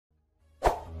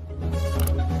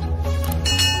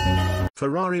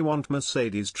Ferrari want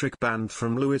Mercedes trick banned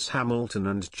from Lewis Hamilton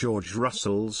and George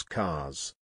Russell's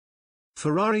cars.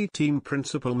 Ferrari team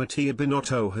principal Mattia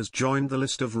Binotto has joined the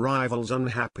list of rivals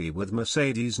unhappy with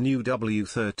Mercedes' new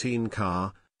W13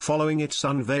 car, following its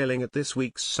unveiling at this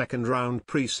week's second-round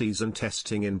pre-season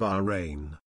testing in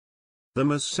Bahrain. The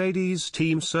Mercedes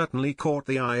team certainly caught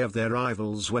the eye of their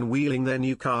rivals when wheeling their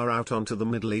new car out onto the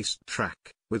Middle East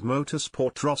track, with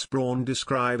Motorsport Ross Brawn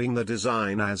describing the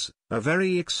design as a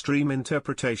very extreme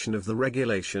interpretation of the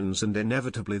regulations, and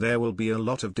inevitably there will be a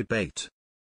lot of debate.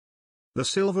 The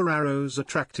Silver Arrows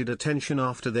attracted attention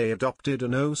after they adopted a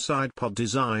no sidepod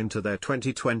design to their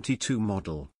 2022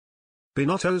 model.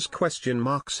 Binotto's question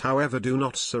marks, however, do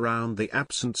not surround the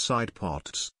absent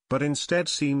sidepods, but instead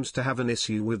seems to have an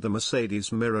issue with the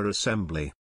Mercedes mirror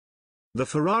assembly. The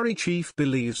Ferrari chief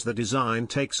believes the design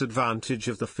takes advantage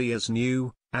of the FIA's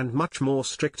new, and much more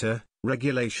stricter,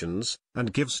 regulations,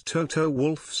 and gives Toto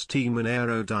Wolff's team an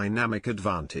aerodynamic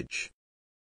advantage.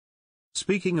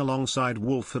 Speaking alongside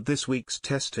Wolff at this week's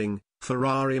testing,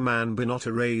 Ferrari man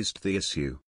Binotto raised the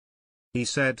issue. He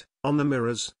said, "On the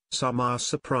mirrors, some are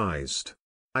surprised.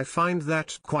 I find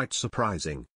that quite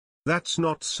surprising. That's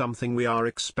not something we are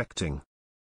expecting.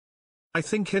 I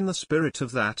think in the spirit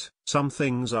of that, some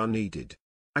things are needed.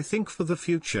 I think for the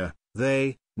future,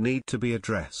 they need to be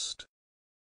addressed."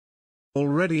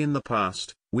 Already in the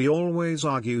past, we always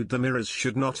argued the mirrors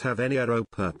should not have any aero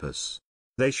purpose.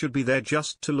 They should be there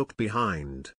just to look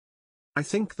behind. I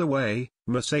think the way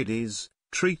Mercedes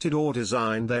treated or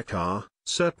designed their car,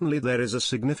 certainly there is a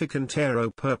significant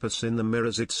aero purpose in the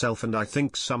mirrors itself, and I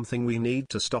think something we need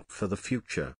to stop for the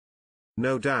future.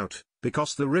 No doubt,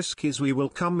 because the risk is we will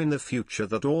come in the future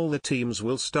that all the teams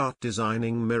will start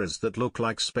designing mirrors that look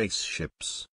like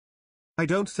spaceships. I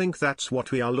don't think that's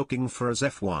what we are looking for as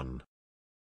F1.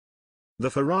 The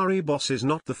Ferrari boss is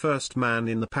not the first man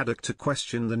in the paddock to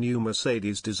question the new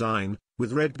Mercedes design,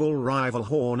 with Red Bull rival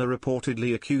Horner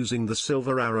reportedly accusing the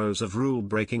Silver Arrows of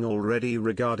rule-breaking already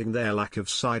regarding their lack of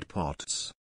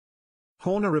sidepods.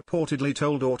 Horner reportedly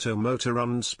told Automotor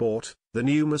and Sport, "The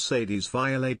new Mercedes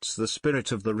violates the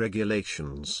spirit of the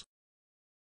regulations.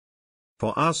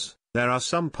 For us, there are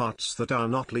some parts that are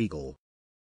not legal."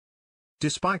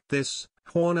 Despite this,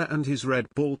 Horner and his Red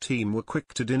Bull team were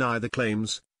quick to deny the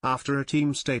claims, after a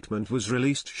team statement was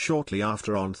released shortly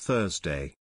after on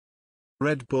Thursday.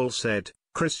 Red Bull said,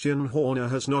 "Christian Horner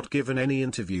has not given any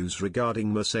interviews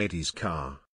regarding Mercedes'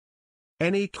 car.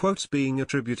 Any quotes being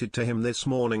attributed to him this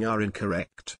morning are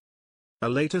incorrect." A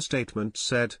later statement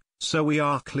said, "So we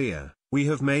are clear, we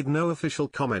have made no official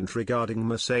comment regarding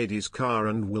Mercedes' car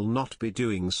and will not be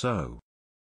doing so."